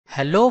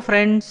Hello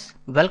friends,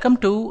 welcome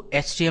to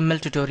HTML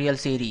tutorial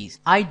series.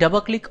 I double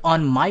click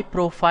on my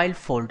profile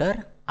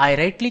folder. I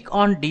right click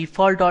on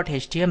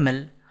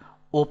default.html,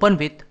 open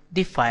with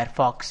the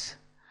Firefox.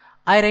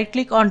 I right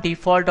click on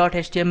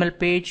default.html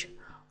page,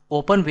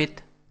 open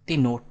with the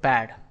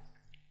notepad.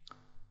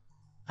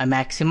 I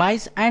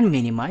maximize and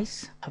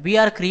minimize. We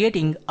are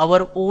creating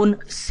our own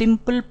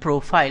simple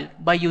profile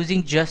by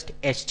using just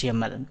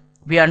HTML.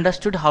 We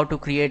understood how to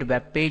create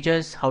web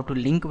pages, how to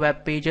link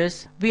web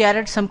pages. We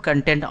added some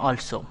content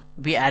also.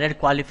 We added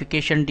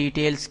qualification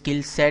details,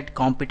 skill set,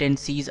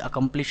 competencies,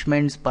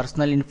 accomplishments,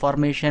 personal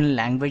information,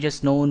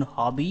 languages known,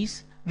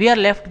 hobbies. We are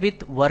left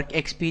with work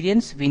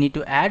experience. We need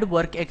to add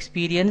work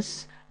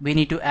experience. We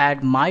need to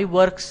add my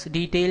works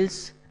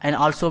details, and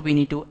also we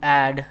need to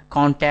add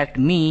contact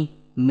me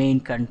main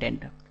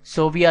content.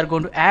 So we are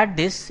going to add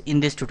this in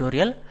this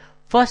tutorial.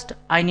 First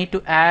I need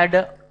to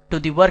add to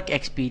the work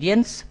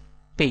experience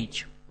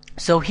page.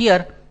 So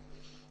here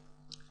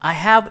I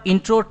have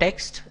intro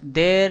text.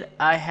 There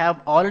I have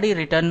already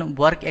written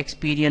work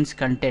experience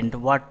content,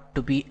 what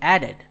to be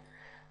added.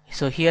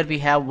 So here we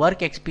have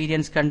work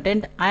experience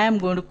content. I am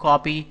going to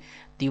copy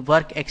the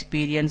work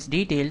experience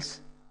details,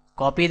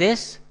 copy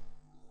this,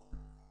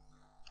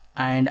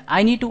 and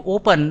I need to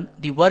open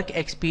the work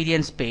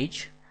experience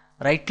page.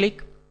 Right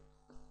click,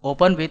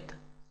 open with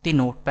the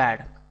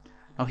notepad.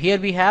 Now here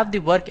we have the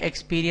work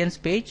experience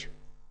page.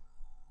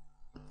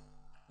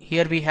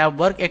 Here we have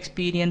work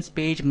experience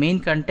page main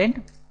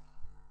content.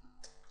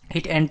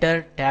 Hit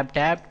enter, tab,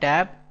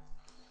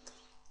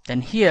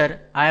 then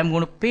here I am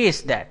going to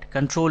paste that,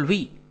 Control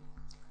V.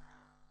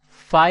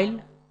 File,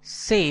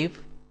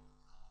 save,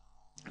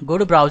 go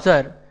to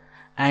browser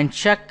and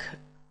check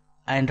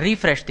and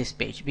refresh this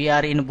page. We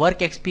are in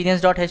work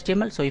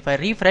experience.html, so if I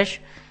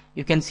refresh,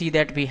 you can see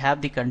that we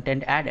have the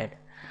content added.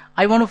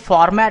 I want to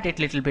format it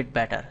a little bit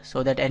better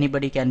so that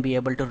anybody can be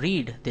able to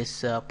read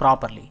this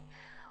properly.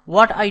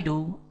 What I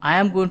do, I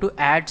am going to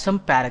add some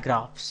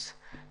paragraphs.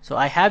 So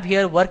I have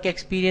here work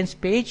experience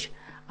page.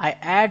 I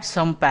add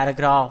some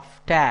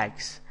paragraph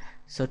tags.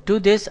 So to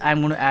this I am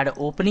going to add an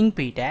opening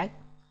p tag,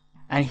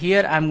 and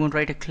here I am going to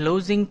write a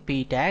closing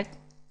p tag.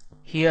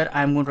 Here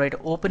I am going to write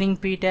an opening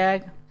p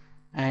tag,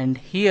 and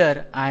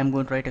here I am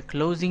going to write a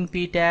closing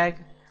p tag,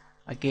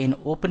 again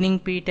opening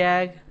p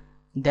tag.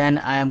 Then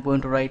I am going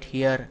to write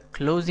here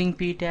closing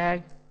p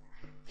tag.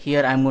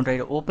 Here I am going to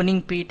write an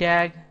opening p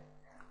tag,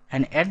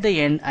 and at the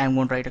end I am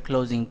going to write a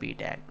closing p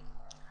tag.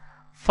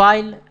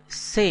 File,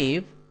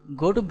 save,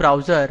 go to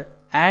browser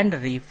and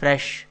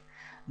refresh.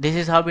 This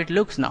is how it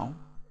looks now.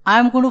 I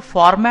am going to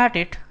format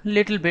it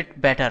little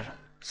bit better.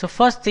 So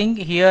first thing,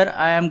 here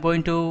I am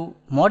going to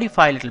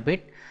modify a little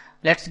bit.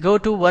 Let's go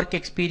to work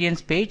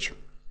experience page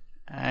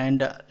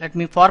and let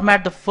me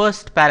format the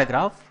first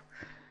paragraph.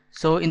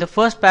 So in the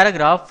first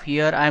paragraph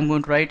here I am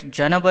going to write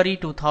January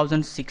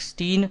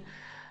 2016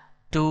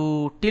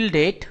 to till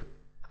date,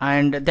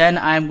 and then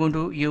I am going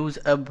to use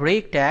a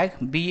break tag,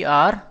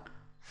 br,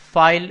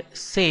 file,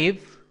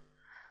 save,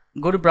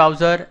 go to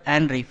browser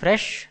and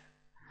refresh.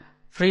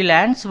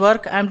 Freelance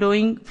work I am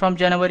doing from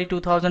January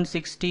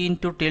 2016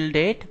 to till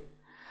date.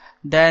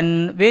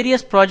 Then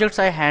various projects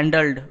I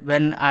handled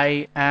when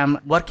I am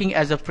working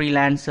as a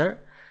freelancer.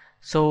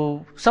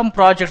 So some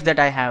projects that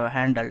I have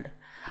handled.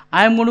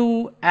 I am going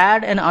to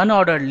add an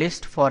unordered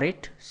list for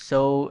it.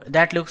 So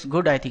that looks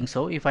good, I think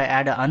so. If I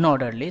add an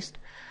unordered list,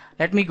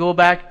 let me go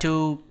back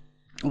to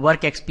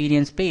work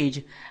experience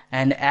page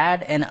and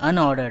add an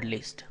unordered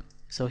list.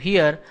 So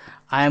here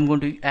I am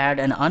going to add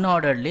an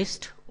unordered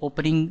list,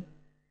 opening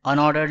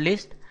unordered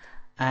list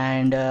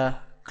and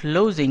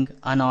closing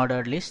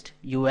unordered list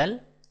ul,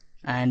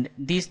 and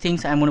these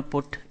things I am going to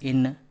put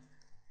in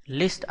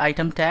list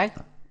item tag,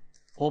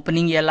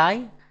 opening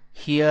li.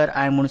 Here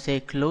I am going to say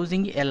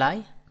closing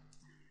li.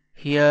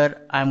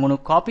 Here I am going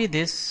to copy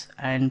this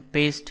and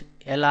paste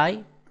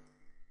li.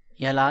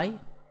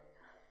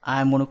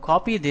 I am going to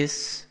copy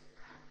this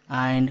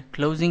and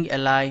closing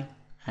li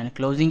and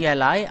closing li.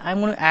 I am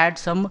going to add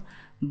some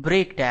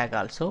break tag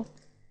also.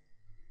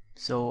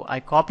 So I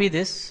copy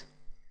this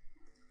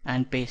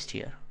and paste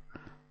here.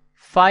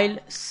 File,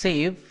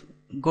 save,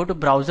 go to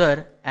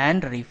browser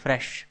and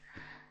refresh.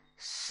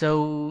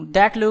 So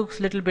that looks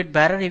a little bit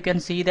better. You can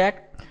see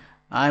that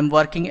I'm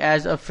working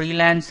as a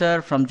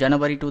freelancer from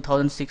January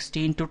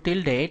 2016 to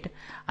till date.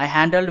 I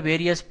handled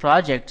various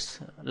projects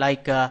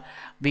like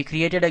we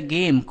created a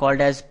game called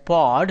as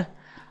Pod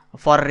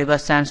for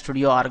Riverside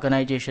Studio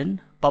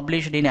organization,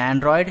 published in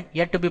Android,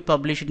 yet to be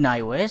published in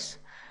iOS.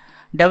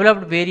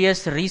 Developed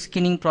various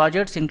reskinning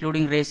projects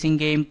including racing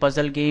game,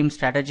 puzzle games,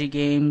 strategy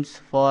games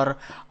for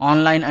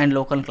online and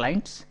local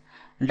clients.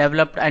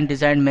 Developed and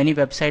designed many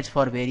websites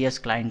for various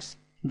clients.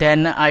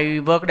 Then I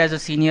worked as a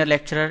senior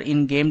lecturer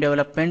in game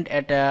development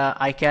at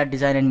ICAD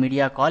Design and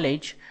Media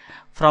College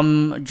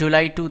from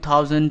July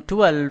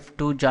 2012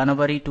 to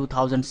January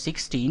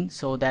 2016.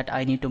 So that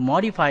I need to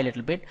modify a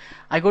little bit.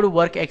 I go to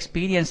work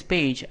experience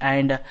page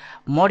and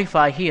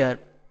modify here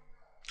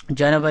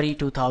January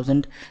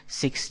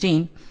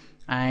 2016,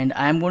 and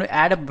I'm going to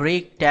add a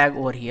break tag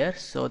over here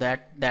so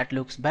that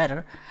looks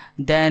better.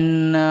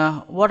 Then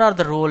what are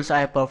the roles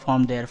I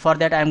performed there? For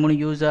that I'm going to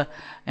use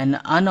an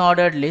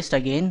unordered list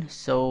again.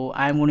 So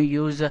I'm going to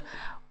use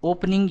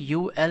opening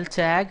UL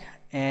tag,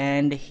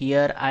 and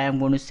here I am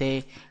going to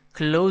say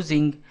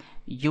closing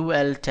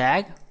UL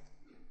tag.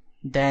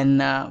 Then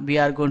we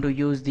are going to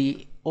use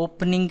the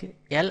opening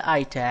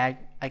LI tag.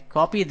 I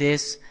copy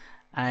this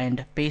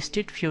and paste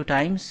it few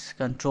times,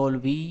 Control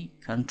V,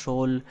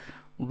 Control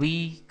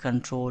V,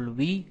 Control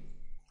V.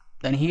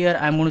 Then here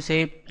I'm going to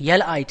say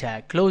LI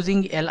tag,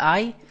 closing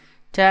LI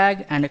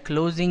tag and a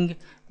closing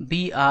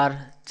BR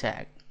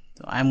tag.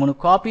 So I'm going to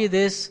copy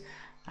this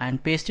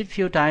and paste it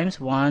few times,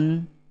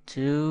 1,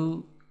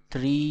 2,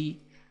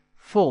 3,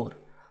 4.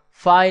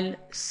 File,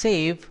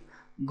 save,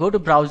 go to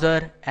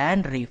browser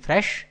and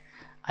refresh.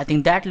 I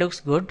think that looks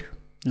good.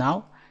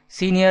 Now,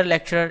 Senior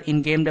Lecturer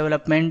in Game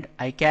Development,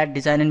 ICAT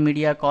Design and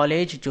Media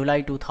College,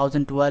 July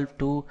 2012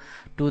 to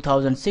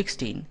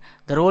 2016.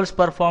 The roles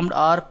performed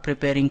are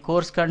preparing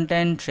course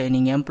content,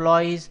 training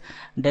employees,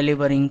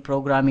 delivering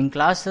programming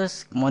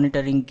classes,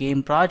 monitoring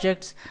game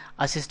projects,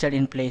 assisted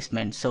in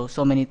placement.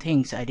 So many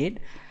things I did.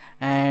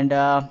 And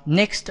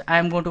next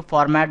I'm going to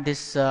format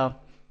this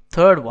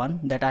third one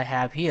that I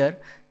have here.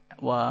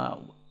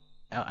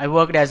 I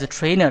worked as a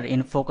trainer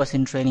in Focus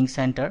in Training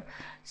Center.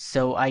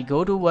 So I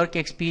go to work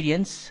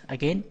experience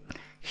again.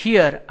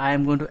 Here I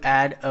am going to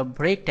add a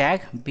break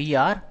tag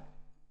BR.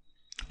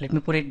 Let me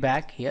put it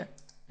back here.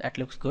 That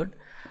looks good.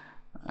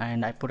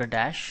 And I put a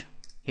dash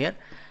here.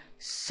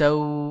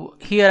 So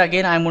here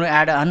again I'm going to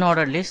add an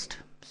unordered list.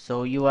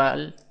 So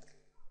UL,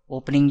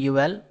 opening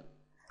UL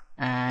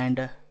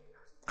and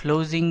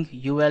closing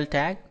UL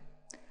tag.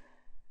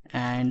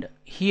 And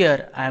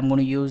here I am going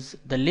to use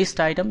the list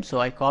item. So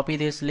I copy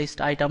this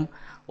list item,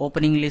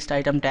 opening list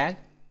item tag.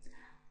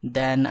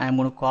 Then I'm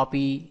going to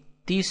copy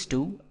these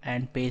two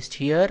and paste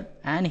here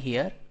and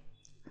here.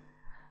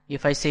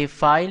 If I say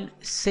file,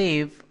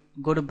 save,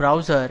 go to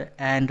browser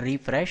and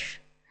refresh,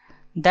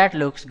 that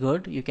looks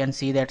good. You can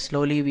see that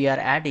slowly we are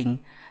adding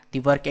the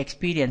work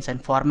experience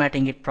and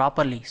formatting it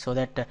properly so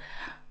that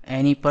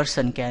any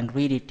person can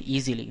read it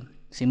easily.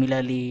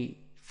 Similarly,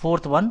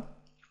 fourth one,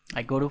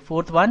 I go to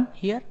fourth one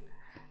here.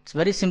 It's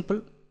very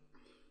simple.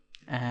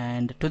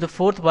 And to the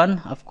fourth one,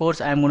 of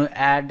course, I'm going to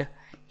add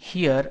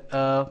here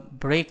a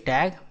break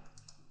tag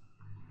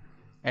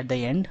at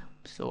the end.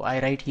 So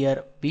I write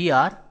here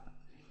BR.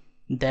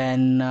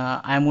 Then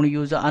I'm going to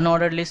use the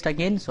unordered list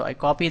again. So I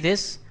copy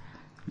this,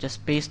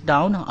 just paste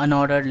down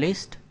unordered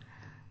list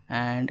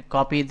and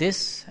copy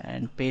this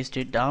and paste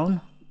it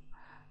down.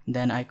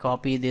 Then I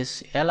copy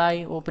this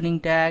LI opening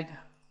tag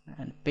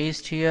and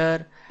paste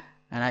here,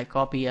 and I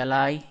copy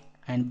LI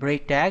and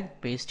break tag,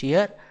 paste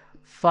here,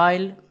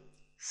 file,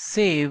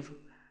 save,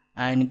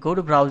 and go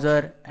to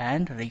browser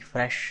and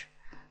refresh.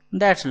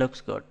 That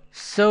looks good.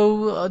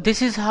 So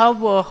this is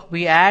how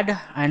we add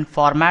and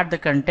format the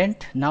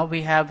content. Now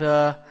we have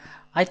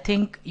I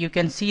think you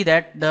can see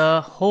that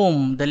the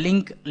home, the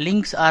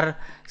links are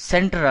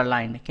center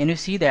aligned. Can you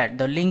see that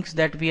the links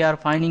that we are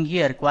finding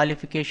here,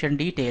 qualification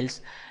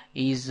details,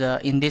 is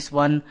in this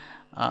one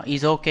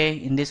is okay,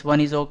 in this one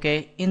is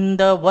okay. In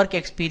the work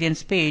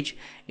experience page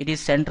it is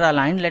center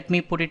aligned. Let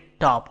me put it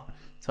top.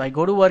 So I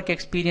go to work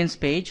experience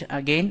page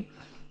again,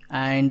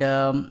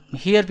 and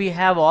here we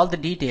have all the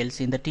details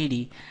in the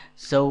TD.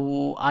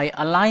 So I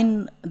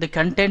align the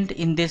content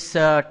in this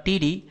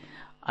TD.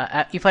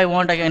 If I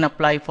want, I can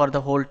apply for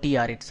the whole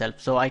TR itself.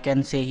 So I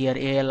can say here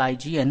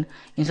ALIGN,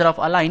 instead of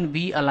align,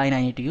 V align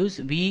I need to use.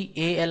 V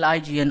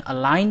ALIGN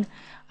align.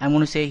 I'm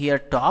going to say here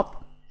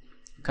top,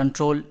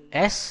 Control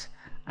S,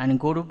 and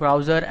go to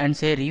browser and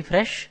say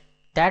refresh.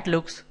 That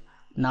looks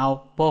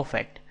now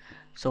perfect.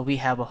 So we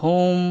have a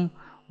home,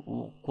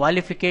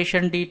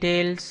 qualification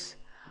details,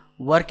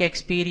 work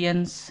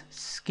experience,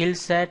 skill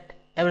set,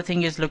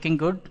 everything is looking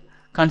good.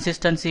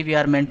 Consistency we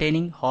are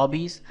maintaining,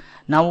 hobbies.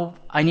 Now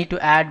I need to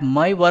add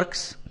my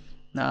works.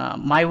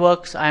 My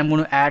works I am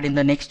going to add in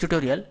the next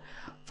tutorial.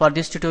 For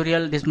this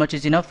tutorial, this much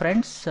is enough,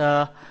 friends.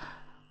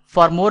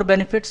 For more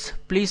benefits,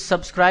 please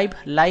subscribe,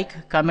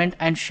 like, comment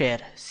and share.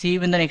 See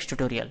you in the next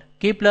tutorial.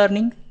 Keep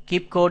learning,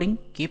 keep coding,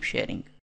 keep sharing.